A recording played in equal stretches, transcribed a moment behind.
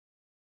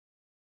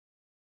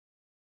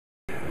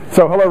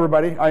So hello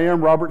everybody, I am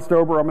Robert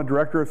Stober. I'm a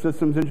Director of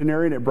Systems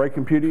Engineering at Bright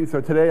Computing.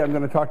 So today I'm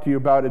going to talk to you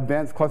about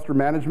advanced cluster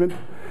management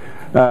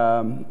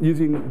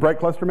using Bright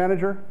Cluster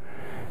Manager.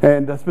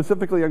 And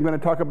specifically I'm going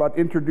to talk about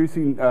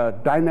introducing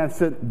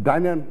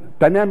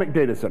dynamic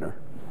data center.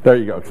 There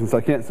you go, since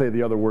I can't say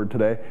the other word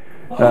today.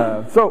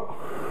 So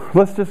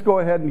let's just go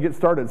ahead and get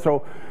started.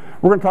 So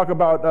we're going to talk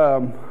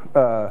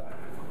about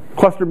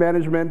cluster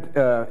management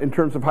in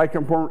terms of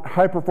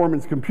high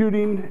performance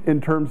computing,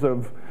 in terms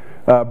of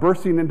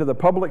bursting into the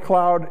public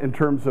cloud, in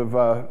terms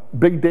of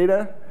big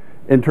data,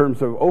 in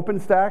terms of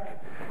OpenStack,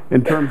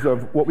 in terms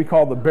of what we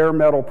call the bare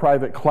metal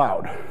private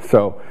cloud.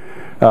 So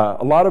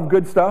a lot of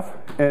good stuff,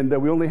 and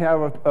we only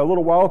have a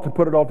little while to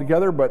put it all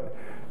together, but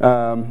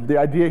the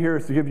idea here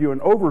is to give you an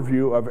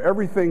overview of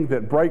everything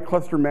that Bright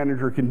Cluster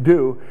Manager can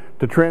do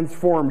to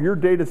transform your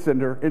data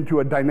center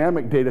into a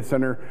dynamic data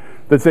center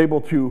that's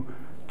able to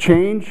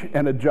change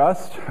and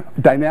adjust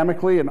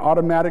dynamically and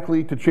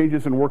automatically to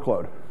changes in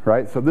workload,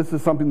 right? So this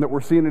is something that we're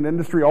seeing in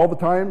industry all the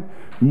time.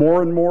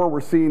 More and more we're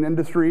seeing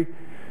industry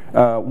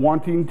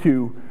wanting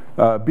to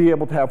be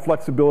able to have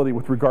flexibility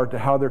with regard to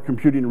how their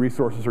computing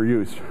resources are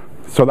used.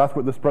 So that's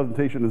what this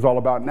presentation is all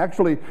about. And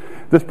actually,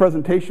 this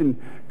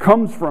presentation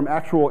comes from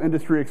actual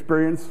industry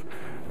experience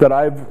that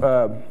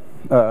I've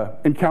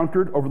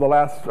encountered over the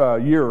last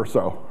year or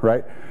so,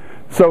 right?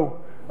 So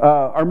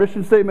our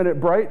mission statement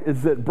at Bright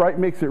is that Bright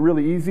makes it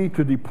really easy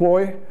to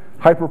deploy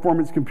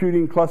high-performance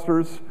computing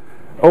clusters,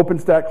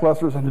 OpenStack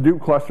clusters, and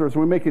Hadoop clusters,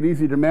 and we make it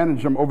easy to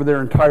manage them over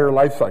their entire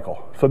life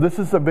cycle. So this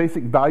is the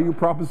basic value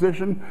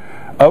proposition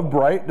of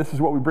Bright. This is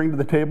what we bring to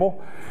the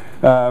table.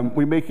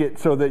 We make it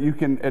so that you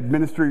can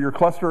administer your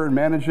cluster and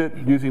manage it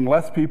using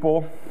less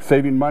people,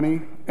 saving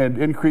money, and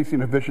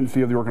increasing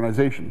efficiency of the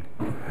organization.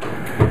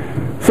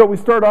 So we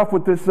start off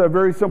with this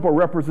very simple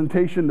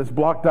representation, this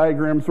block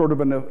diagram sort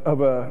of an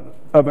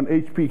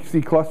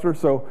HPC cluster.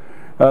 So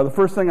the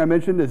first thing I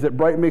mentioned is that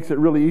Bright makes it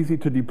really easy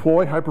to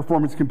deploy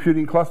high-performance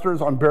computing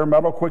clusters on bare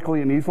metal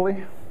quickly and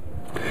easily.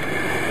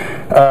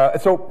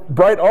 So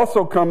Bright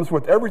also comes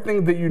with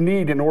everything that you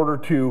need in order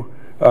to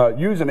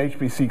use an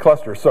HPC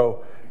cluster.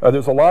 So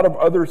there's a lot of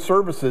other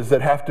services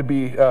that have to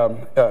be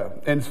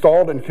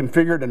installed and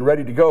configured and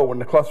ready to go when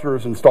the cluster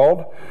is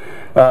installed.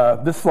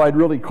 This slide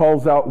really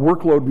calls out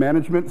workload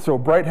management. So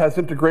Bright has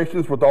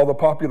integrations with all the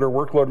popular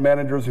workload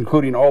managers,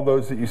 including all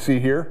those that you see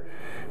here: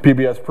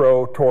 PBS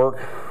Pro, Torque,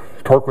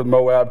 Torque with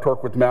Moab,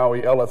 Torque with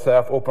Maui,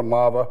 LSF,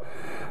 OpenLava,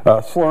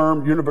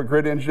 Slurm, Univa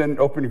Grid Engine,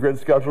 Open Grid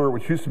Scheduler,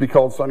 which used to be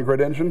called Sun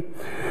Grid Engine.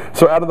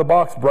 So out of the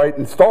box, Bright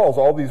installs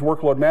all these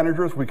workload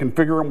managers. We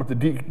configure them with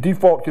the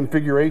default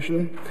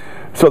configuration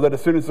so that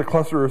as soon as the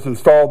cluster is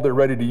installed, they're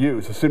ready to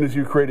use. As soon as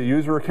you create a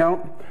user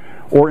account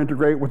or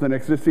integrate with an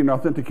existing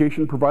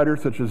authentication provider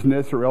such as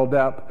NIST or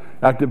LDAP,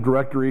 Active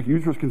Directory,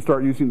 users can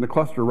start using the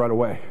cluster right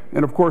away.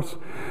 And of course,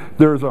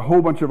 there's a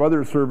whole bunch of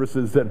other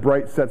services that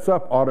Bright sets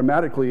up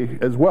automatically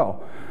as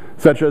well,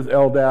 such as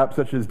LDAP,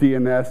 such as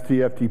DNS,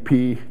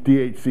 TFTP,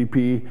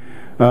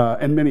 DHCP,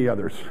 and many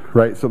others,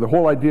 right? So the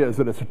whole idea is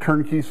that it's a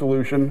turnkey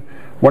solution.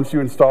 Once you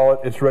install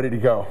it, it's ready to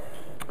go.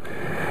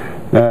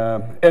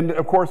 And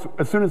of course,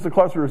 as soon as the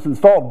cluster is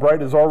installed,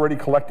 Bright is already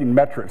collecting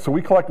metrics. So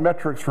we collect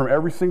metrics from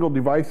every single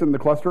device in the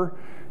cluster,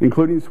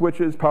 including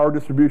switches, power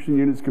distribution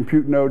units,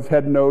 compute nodes,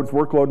 head nodes,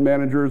 workload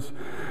managers,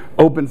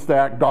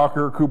 OpenStack,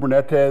 Docker,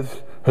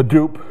 Kubernetes,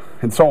 Hadoop,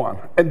 and so on.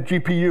 And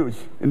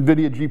GPUs,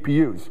 NVIDIA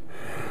GPUs.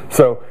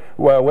 So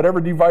whatever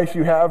device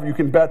you have, you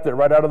can bet that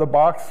right out of the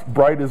box,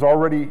 Bright is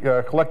already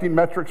collecting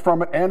metrics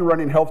from it and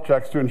running health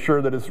checks to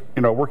ensure that it's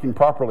working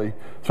properly,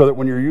 so that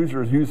when your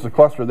users use the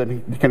cluster,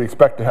 then you can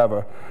expect to have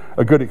a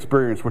good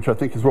experience, which I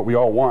think is what we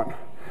all want.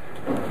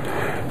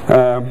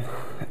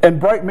 And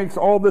Bright makes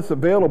all this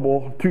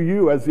available to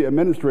you as the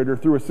administrator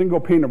through a single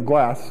pane of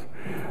glass.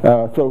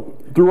 So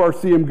through our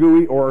CM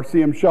GUI or our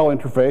CM shell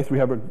interface, we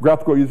have a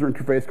graphical user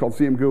interface called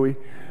CM GUI.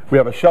 We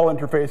have a shell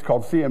interface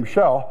called CM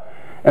shell.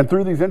 And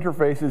through these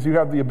interfaces, you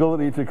have the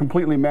ability to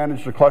completely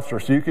manage the cluster.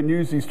 So you can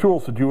use these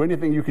tools to do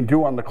anything you can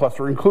do on the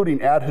cluster,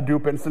 including add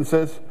Hadoop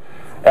instances,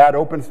 add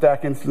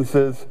OpenStack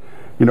instances,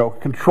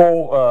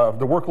 control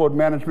the workload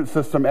management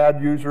system,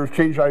 add users,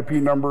 change IP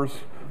numbers,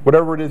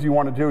 whatever it is you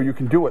want to do, you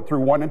can do it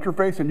through one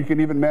interface, and you can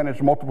even manage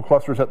multiple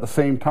clusters at the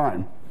same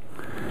time.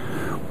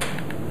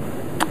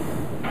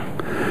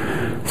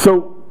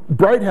 So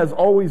Bright has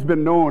always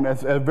been known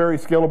as a very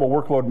scalable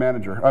workload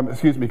manager,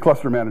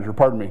 cluster manager,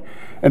 pardon me.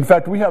 In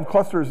fact, we have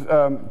clusters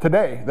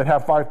today that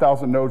have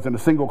 5,000 nodes in a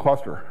single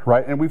cluster,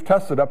 right? And we've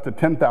tested up to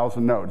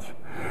 10,000 nodes.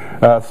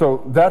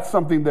 So that's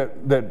something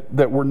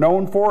that we're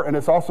known for, and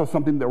it's also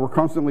something that we're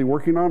constantly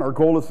working on. Our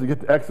goal is to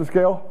get to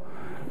exascale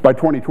by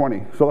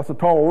 2020. So that's a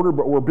tall order,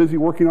 but we're busy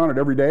working on it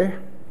every day.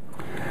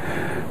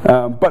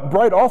 But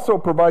Bright also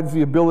provides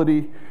the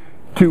ability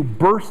to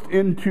burst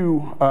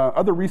into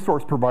other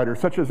resource providers,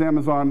 such as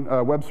Amazon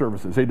Web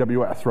Services,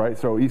 AWS, right?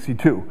 So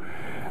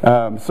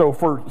EC2. So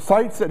for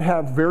sites that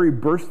have very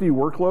bursty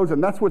workloads,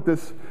 and that's what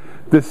this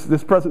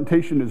this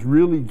presentation is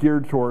really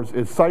geared towards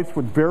is sites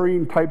with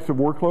varying types of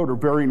workload or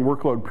varying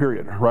workload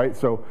period, right?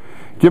 So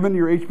given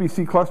your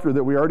HPC cluster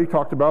that we already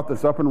talked about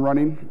that's up and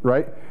running,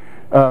 right?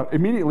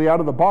 Immediately out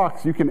of the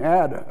box, you can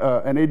add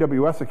an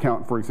AWS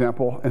account, for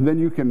example, and then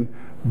you can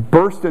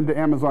burst into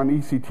Amazon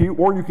EC2,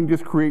 or you can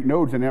just create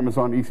nodes in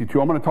Amazon EC2.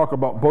 I'm going to talk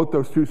about both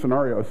those two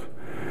scenarios.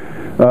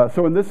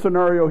 So in this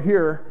scenario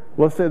here,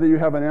 let's say that you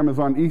have an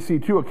Amazon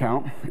EC2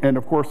 account, and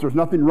of course there's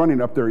nothing running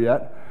up there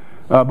yet.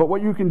 But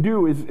what you can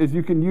do is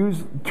you can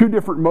use two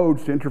different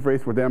modes to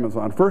interface with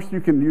Amazon. First,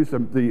 you can use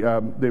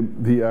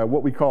the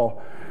what we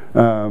call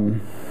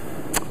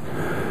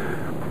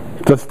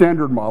the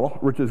standard model,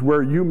 which is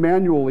where you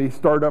manually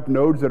start up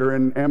nodes that are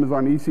in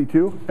Amazon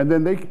EC2, and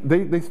then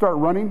they start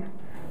running,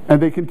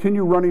 and they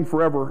continue running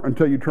forever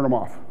until you turn them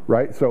off,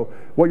 right? So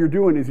what you're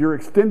doing is you're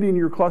extending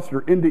your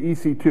cluster into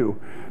EC2.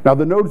 Now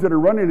the nodes that are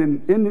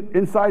running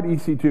inside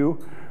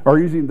EC2 are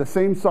using the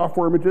same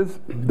software images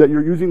that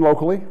you're using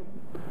locally.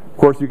 Of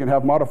course, you can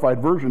have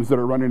modified versions that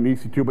are running in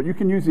EC2, but you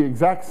can use the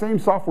exact same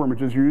software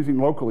images you're using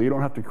locally. You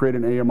don't have to create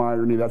an AMI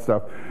or any of that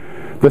stuff.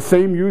 The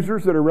same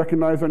users that are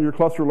recognized on your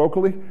cluster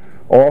locally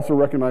are also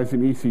recognized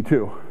in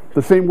EC2.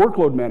 The same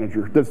workload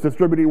manager that's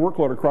distributing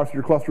workload across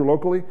your cluster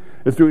locally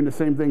is doing the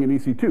same thing in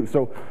EC2.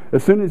 So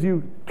as soon as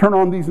you turn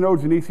on these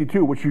nodes in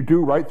EC2, which you do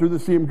right through the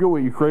CM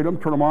GUI, you create them,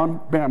 turn them on,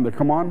 bam, they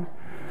come on.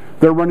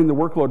 They're running the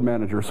workload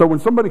manager. So when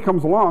somebody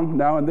comes along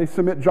now and they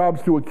submit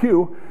jobs to a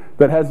queue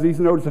that has these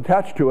nodes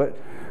attached to it,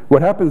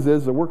 what happens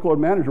is the workload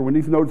manager, when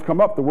these nodes come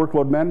up, the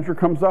workload manager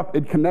comes up,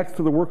 it connects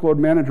to the workload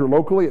manager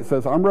locally, it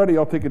says, I'm ready,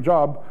 I'll take a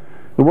job.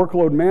 The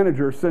workload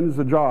manager sends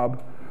the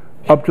job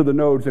up to the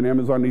nodes in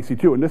Amazon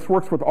EC2. And this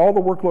works with all the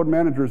workload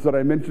managers that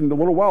I mentioned a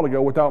little while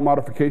ago without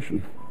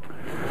modification.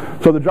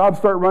 So the jobs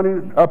start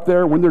running up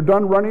there. When they're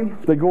done running,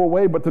 they go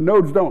away, but the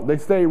nodes don't. They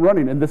stay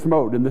running in this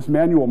mode, in this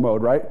manual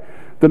mode, right?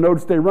 The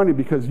nodes stay running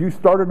because you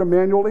started them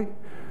manually.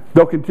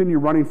 They'll continue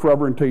running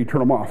forever until you turn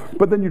them off.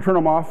 But then you turn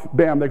them off,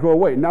 bam, they go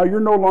away. Now you're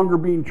no longer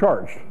being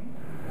charged.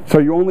 So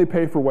you only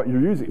pay for what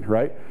you're using,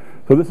 right?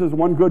 So this is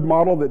one good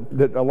model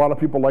that a lot of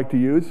people like to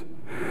use.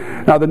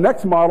 Now the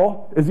next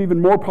model is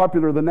even more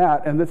popular than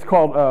that, and it's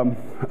called, well,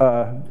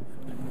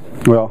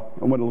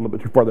 I went a little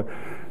bit too far there.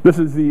 This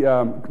is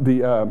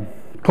the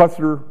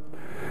cluster,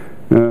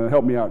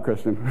 help me out,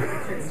 Kristen.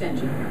 Cluster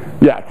extension.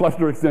 Yeah,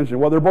 cluster extension.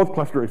 Well, they're both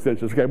cluster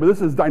extensions, okay? But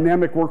this is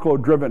dynamic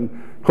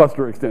workload-driven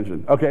cluster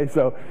extension, okay?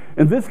 So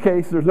in this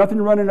case, there's nothing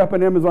running up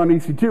in Amazon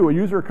EC2. A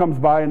user comes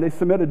by and they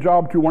submit a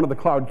job to one of the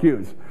cloud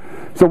queues.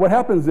 So what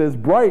happens is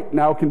Bright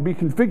now can be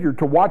configured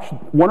to watch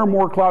one or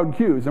more cloud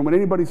queues, and when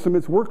anybody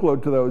submits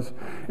workload to those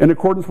in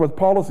accordance with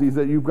policies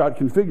that you've got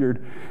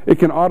configured, it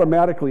can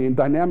automatically and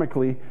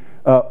dynamically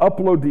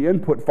upload the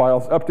input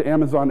files up to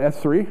Amazon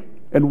S3.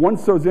 And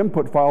once those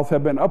input files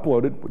have been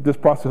uploaded, this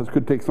process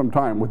could take some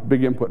time with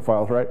big input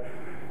files, right?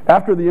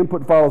 After the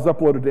input file is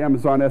uploaded to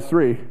Amazon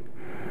S3,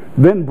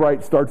 then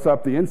Bright starts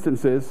up the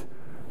instances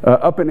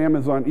up in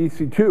Amazon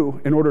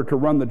EC2 in order to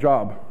run the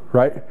job,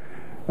 right?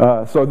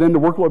 So then the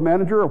workload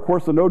manager, of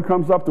course, the node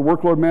comes up, the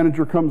workload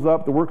manager comes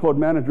up, the workload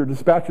manager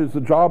dispatches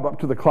the job up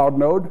to the cloud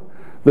node.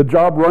 The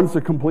job runs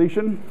to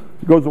completion,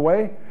 goes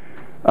away,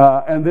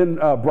 and then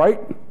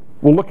Bright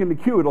will look in the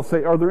queue. It'll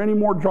say, are there any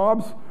more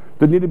jobs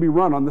that need to be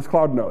run on this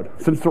cloud node?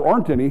 Since there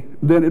aren't any,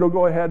 then it'll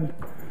go ahead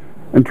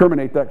and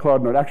terminate that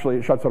cloud node. Actually,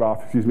 it shuts it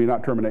off, excuse me,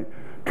 not terminate.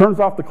 Turns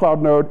off the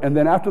cloud node, and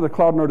then after the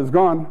cloud node is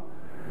gone,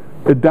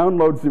 it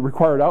downloads the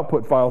required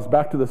output files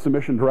back to the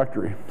submission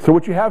directory. So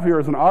what you have here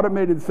is an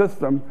automated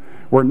system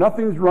where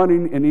nothing's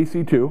running in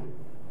EC2.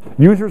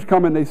 Users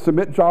come and they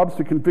submit jobs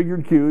to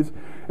configured queues,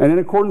 and in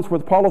accordance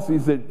with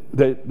policies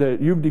that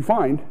you've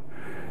defined,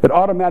 it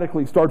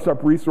automatically starts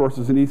up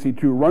resources in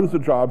EC2, runs the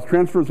jobs,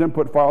 transfers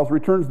input files,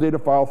 returns data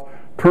files,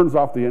 turns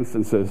off the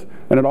instances,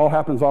 and it all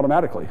happens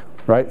automatically,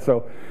 right?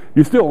 So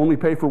you still only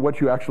pay for what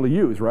you actually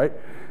use, right?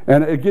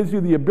 And it gives you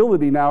the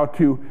ability now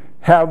to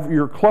have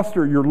your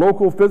cluster, your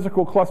local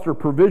physical cluster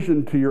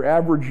provisioned to your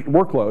average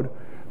workload,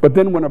 but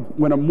then when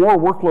a more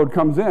workload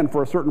comes in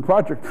for a certain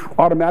project,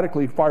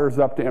 automatically fires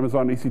up to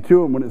Amazon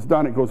EC2, and when it's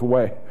done, it goes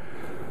away.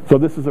 So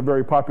this is a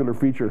very popular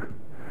feature.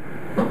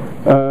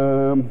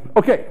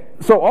 Okay,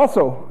 so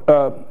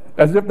also,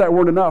 as if that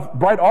weren't enough,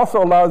 Bright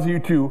also allows you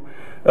to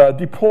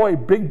deploy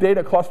big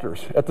data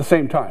clusters at the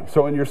same time.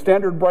 So in your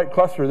standard Bright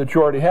cluster that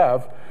you already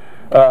have,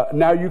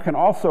 now you can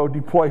also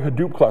deploy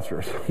Hadoop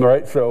clusters, all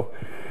right? So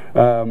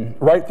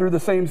right through the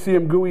same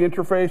CM GUI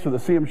interface or the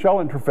CM shell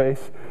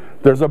interface,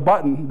 there's a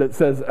button that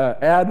says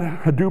add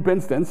Hadoop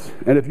instance,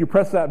 and if you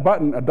press that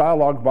button, a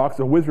dialog box,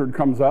 a wizard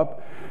comes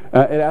up.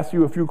 It asks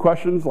you a few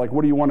questions like,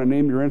 what do you want to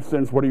name your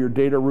instance? What are your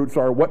data roots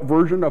are? What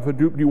version of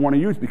Hadoop do you want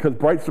to use? Because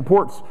Bright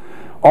supports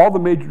all the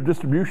major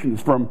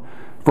distributions from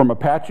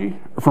Apache,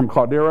 from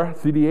Cloudera,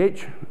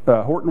 CDH,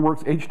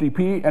 Hortonworks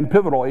HDP, and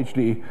Pivotal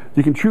HD.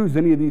 You can choose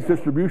any of these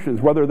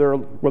distributions, whether they're a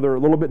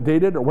little bit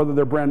dated or whether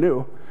they're brand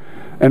new,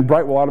 and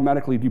Bright will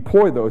automatically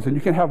deploy those. And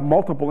you can have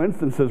multiple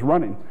instances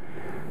running.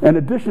 in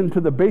addition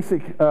to the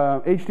basic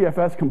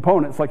HDFS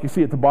components like you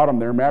see at the bottom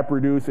there,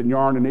 MapReduce and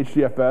Yarn and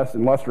HDFS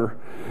and Lustre,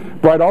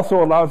 Bright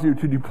also allows you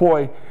to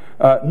deploy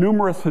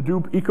numerous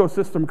Hadoop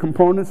ecosystem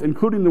components,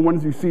 including the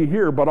ones you see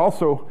here, but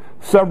also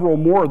several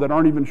more that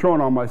aren't even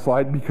shown on my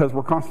slide because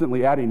we're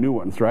constantly adding new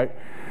ones, right?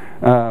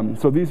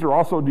 So these are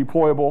also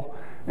deployable.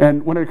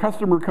 And when a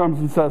customer comes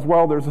and says,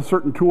 well, there's a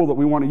certain tool that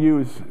we want to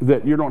use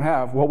that you don't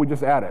have, well, we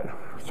just add it.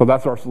 So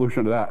that's our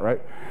solution to that,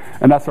 right?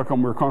 And that's how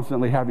come we're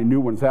constantly having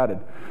new ones added.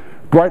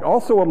 Bright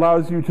also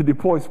allows you to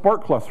deploy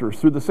Spark clusters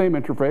through the same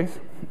interface,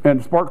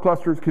 and Spark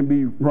clusters can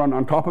be run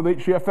on top of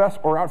HDFS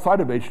or outside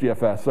of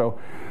HDFS. So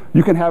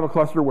you can have a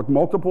cluster with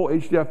multiple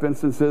HDF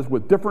instances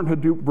with different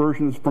Hadoop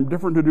versions from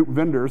different Hadoop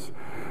vendors,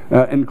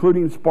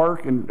 including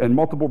Spark and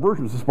multiple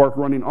versions of Spark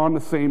running on the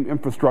same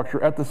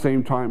infrastructure at the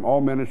same time, all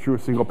managed through a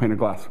single pane of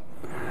glass.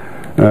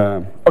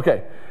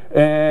 Okay.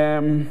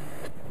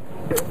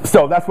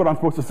 So that's what I'm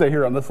supposed to say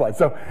here on this slide.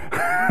 So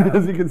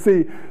as you can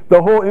see,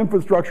 the whole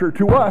infrastructure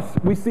to us,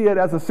 we see it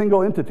as a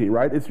single entity,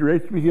 right? It's your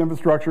HPC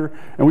infrastructure,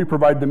 and we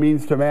provide the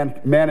means to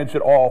manage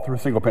it all through a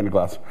single pane of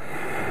glass.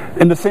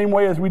 In the same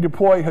way as we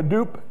deploy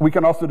Hadoop, we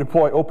can also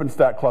deploy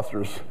OpenStack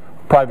clusters,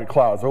 private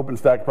clouds,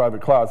 OpenStack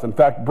private clouds. In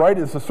fact, Bright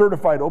is a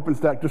certified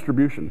OpenStack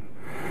distribution,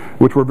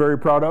 which we're very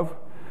proud of.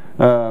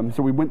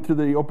 So we went to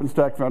the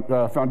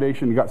OpenStack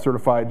Foundation, got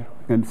certified,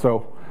 and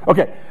so,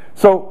 okay.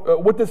 So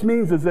what this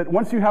means is that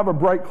once you have a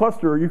Bright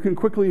cluster, you can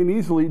quickly and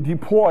easily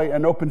deploy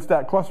an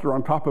OpenStack cluster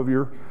on top of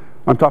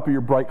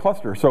your Bright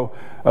cluster. So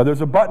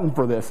there's a button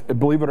for this,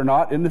 believe it or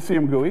not, in the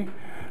CM GUI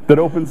that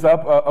opens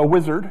up a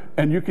wizard,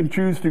 and you can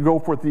choose to go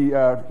for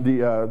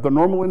the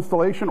normal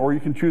installation, or you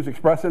can choose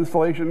Express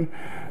installation.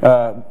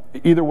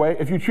 Either way,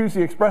 if you choose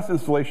the Express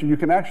installation, you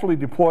can actually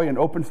deploy an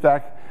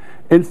OpenStack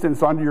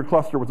instance onto your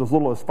cluster with as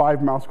little as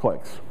 5 mouse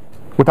clicks,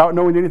 without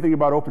knowing anything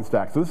about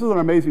OpenStack. So this is an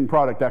amazing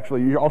product,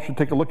 actually. You all should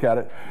take a look at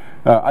it,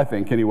 I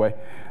think, anyway.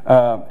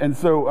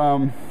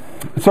 So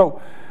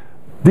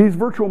these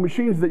virtual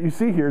machines that you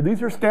see here,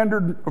 these are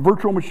standard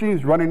virtual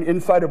machines running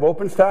inside of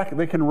OpenStack.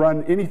 They can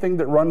run anything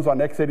that runs on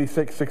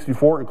x86,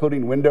 64,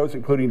 including Windows,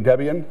 including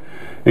Debian,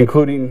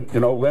 including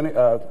Linux,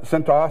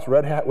 CentOS,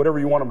 Red Hat, whatever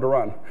you want them to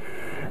run,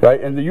 right?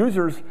 And the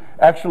users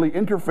actually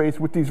interface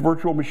with these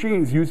virtual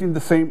machines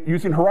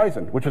using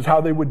Horizon, which is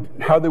how they would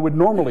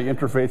normally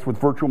interface with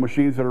virtual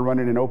machines that are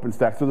running in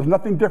OpenStack. So there's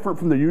nothing different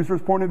from the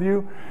user's point of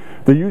view.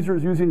 The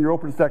users using your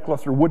OpenStack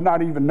cluster would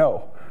not even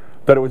know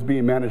that it was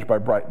being managed by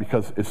Bright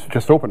because it's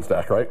just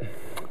OpenStack, right?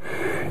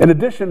 In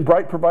addition,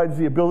 Bright provides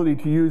the ability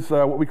to use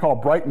what we call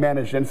Bright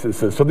managed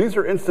instances. So these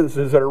are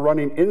instances that are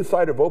running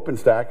inside of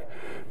OpenStack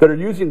that are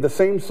using the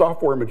same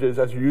software images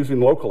as you're using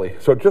locally.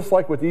 So just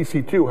like with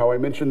EC2, how I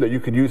mentioned that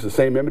you could use the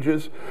same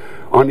images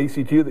on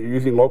EC2 that you're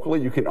using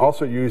locally, you can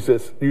also use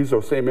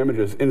those same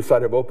images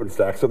inside of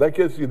OpenStack. So that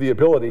gives you the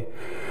ability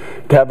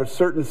to have a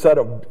certain set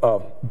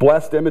of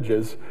blessed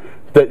images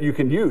that you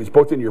can use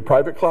both in your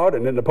private cloud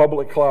and in the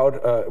public cloud,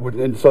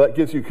 and so that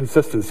gives you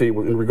consistency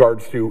in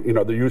regards to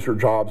the user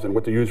jobs and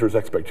what the user's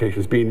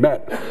expectations being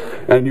met,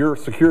 and your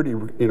security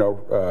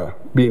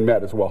being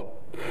met as well.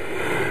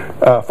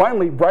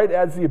 Finally, Bright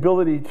adds the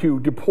ability to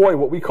deploy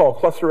what we call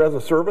cluster as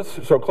a service.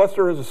 So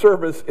cluster as a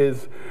service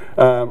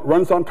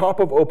runs on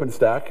top of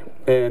OpenStack,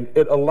 and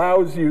it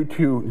allows you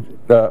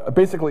to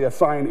basically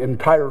assign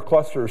entire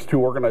clusters to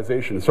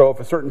organizations. So if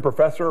a certain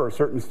professor or a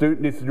certain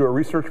student needs to do a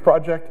research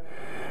project,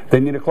 they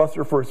need a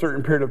cluster for a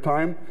certain period of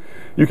time,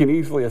 you can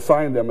easily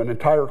assign them an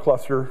entire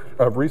cluster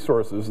of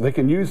resources. They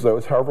can use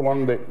those however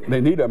long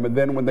they need them, and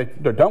then when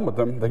they're done with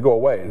them, they go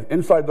away. And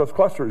inside those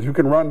clusters, you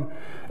can run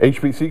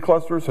HPC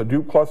clusters,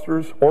 Hadoop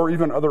clusters, or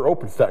even other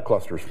OpenStack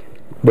clusters.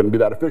 Wouldn't be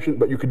that efficient,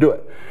 but you could do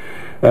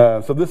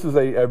it. So this is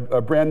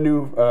a brand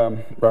new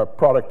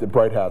product that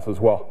Bright has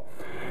as well.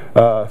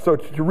 So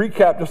to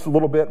recap just a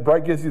little bit,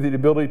 Bright gives you the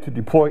ability to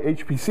deploy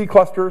HPC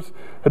clusters,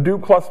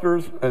 Hadoop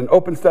clusters, and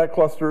OpenStack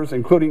clusters,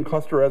 including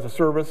cluster as a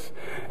service,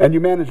 and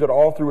you manage it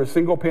all through a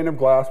single pane of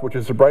glass, which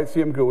is the Bright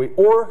CM GUI,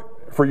 or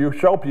for you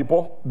shell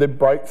people, the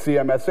Bright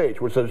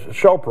CMSH, which is a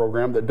shell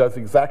program that does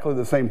exactly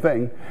the same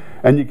thing,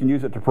 and you can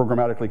use it to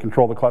programmatically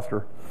control the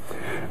cluster.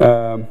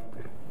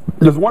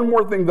 There's one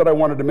more thing that I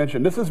wanted to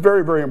mention. This is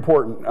very, very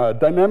important.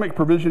 Dynamic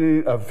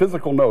provisioning of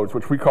physical nodes,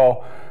 which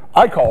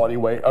I call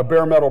anyway, a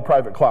bare metal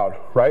private cloud,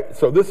 right?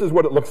 So this is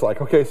what it looks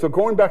like. Okay, so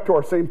going back to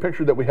our same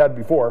picture that we had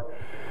before,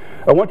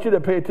 I want you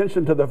to pay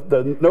attention to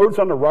the nodes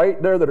on the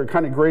right there that are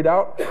kind of grayed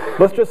out.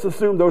 Let's just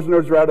assume those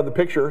nodes are out of the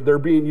picture. They're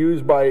being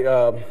used by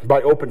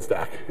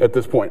OpenStack at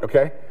this point,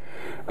 okay?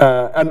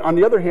 And on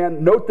the other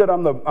hand, note that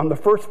on the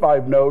first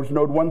 5 nodes,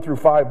 node 1 through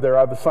 5 there,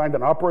 I've assigned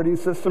an operating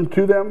system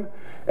to them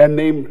and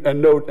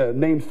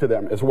names to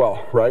them as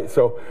well, right?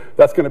 So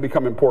that's going to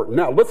become important.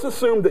 Now, let's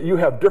assume that you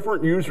have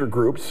different user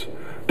groups,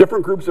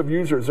 different groups of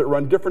users that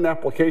run different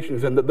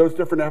applications, and that those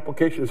different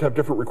applications have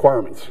different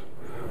requirements.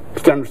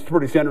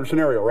 Pretty standard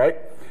scenario, right?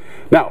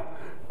 Now,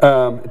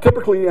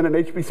 Typically in an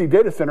HPC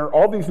data center,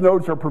 all these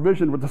nodes are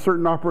provisioned with a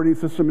certain operating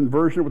system and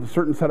version with a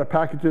certain set of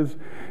packages.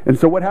 And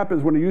so what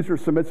happens when a user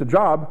submits a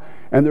job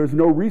and there's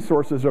no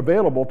resources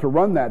available to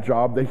run that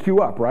job, they queue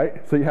up,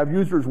 right? So you have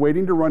users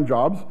waiting to run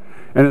jobs,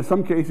 and in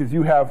some cases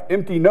you have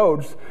empty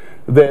nodes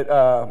that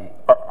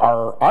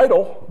are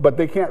idle, but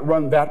they can't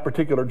run that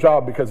particular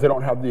job because they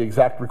don't have the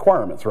exact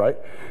requirements, right?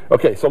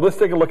 Okay, so let's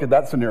take a look at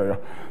that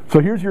scenario. So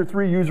here's your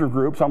 3 user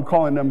groups. I'm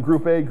calling them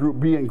Group A, Group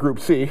B, and Group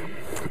C.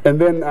 And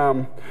then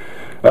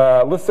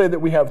let's say that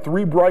we have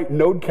 3 bright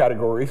node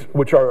categories,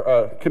 which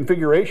are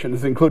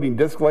configurations, including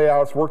disk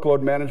layouts,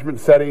 workload management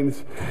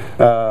settings,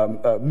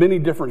 many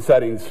different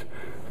settings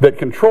that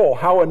control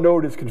how a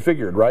node is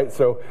configured, right?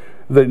 So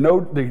the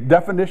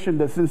definition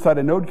that's inside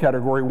a node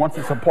category, once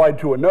it's applied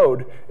to a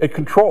node, it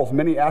controls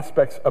many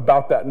aspects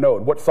about that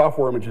node, what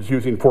software image it's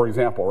using, for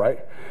example, right?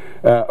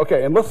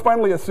 Okay, and let's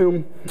finally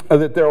assume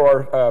that there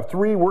are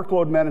 3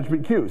 workload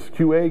management queues,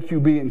 QA,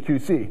 QB, and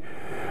QC.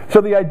 So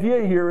the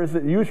idea here is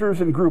that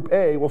users in Group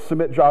A will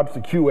submit jobs to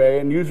QA,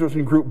 and users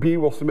in Group B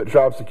will submit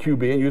jobs to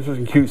QB, and users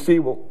in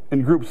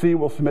Group C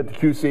will submit to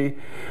QC.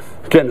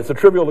 Again, it's a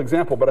trivial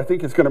example, but I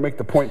think it's going to make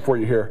the point for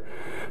you here.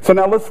 So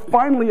now let's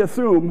finally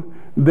assume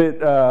that,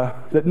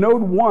 that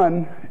node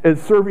 1 is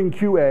serving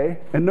QA,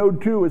 and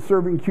node 2 is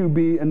serving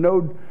QB, and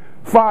node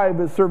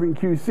 5 is serving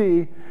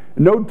QC.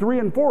 Node 3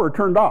 and 4 are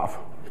turned off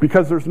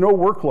because there's no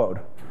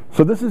workload.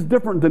 So this is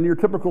different than your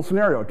typical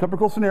scenario.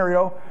 Typical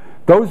scenario,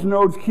 those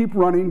nodes keep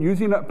running,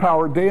 using up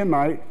power day and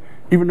night,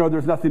 even though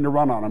there's nothing to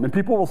run on them. And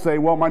people will say,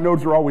 well, my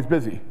nodes are always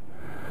busy.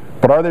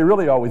 But are they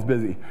really always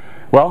busy?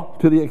 Well,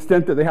 to the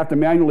extent that they have to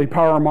manually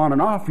power them on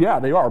and off, yeah,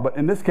 they are. But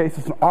in this case,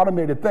 it's an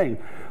automated thing.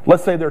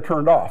 Let's say they're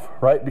turned off,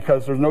 right?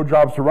 Because there's no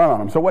jobs to run on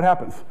them. So what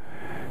happens?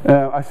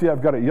 I see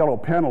I've got a yellow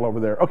panel over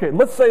there. Okay,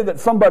 let's say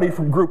that somebody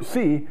from Group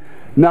C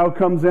now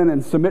comes in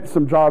and submits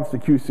some jobs to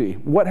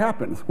QC. What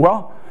happens?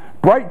 Well,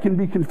 Bright can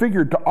be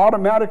configured to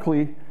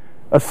automatically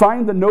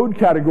assign the node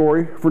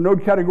category for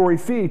node category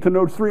C to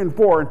nodes 3 and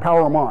 4 and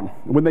power them on.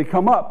 When they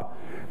come up,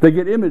 they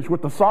get imaged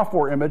with the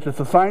software image that's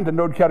assigned to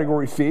node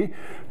category C,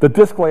 the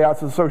disk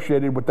layouts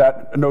associated with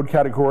that node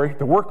category,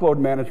 the workload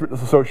management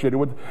is associated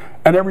with,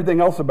 and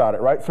everything else about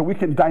it, right? So we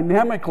can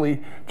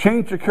dynamically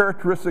change the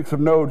characteristics of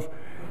nodes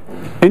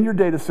in your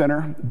data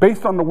center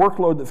based on the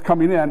workload that's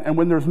coming in, and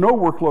when there's no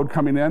workload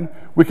coming in,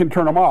 we can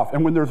turn them off.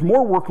 And when there's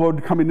more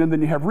workload coming in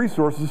than you have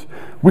resources,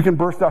 we can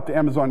burst out to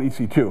Amazon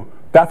EC2.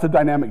 That's a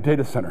dynamic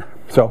data center.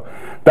 So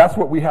that's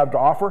what we have to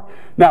offer.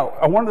 Now,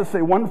 I wanted to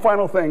say one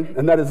final thing,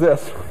 and that is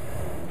this.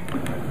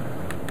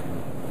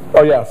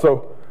 Oh yeah,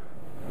 so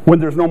when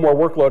there's no more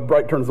workload,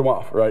 Bright turns them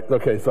off, right?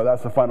 Okay, so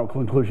that's the final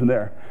conclusion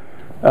there.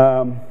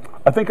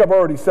 I think I've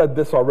already said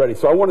this already,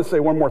 so I want to say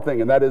one more thing,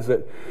 and that is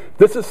that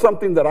this is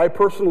something that I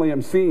personally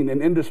am seeing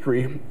in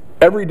industry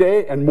every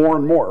day and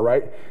more,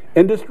 right?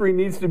 Industry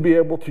needs to be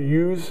able to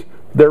use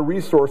their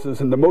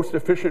resources in the most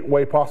efficient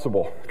way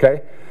possible,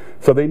 okay?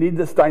 So they need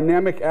this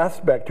dynamic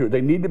aspect to it.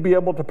 They need to be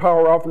able to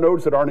power off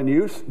nodes that aren't in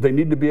use. They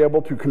need to be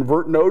able to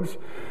convert nodes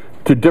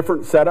to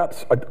different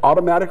setups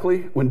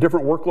automatically when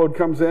different workload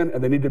comes in,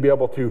 and they need to be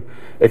able to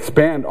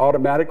expand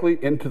automatically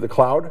into the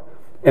cloud.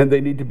 And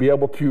they need to be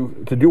able to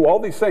do all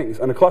these things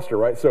in a cluster,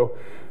 right? So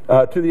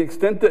to the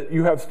extent that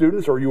you have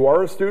students or you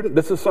are a student,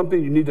 this is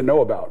something you need to know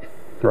about,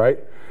 right?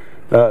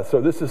 So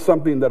this is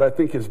something that I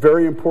think is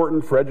very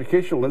important for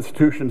educational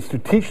institutions to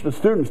teach the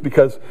students,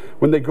 because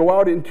when they go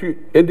out into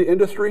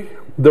industry,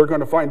 they're going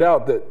to find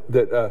out that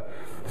the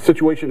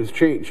situation has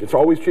changed. It's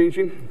always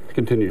changing. It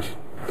continues.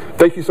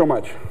 Thank you so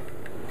much.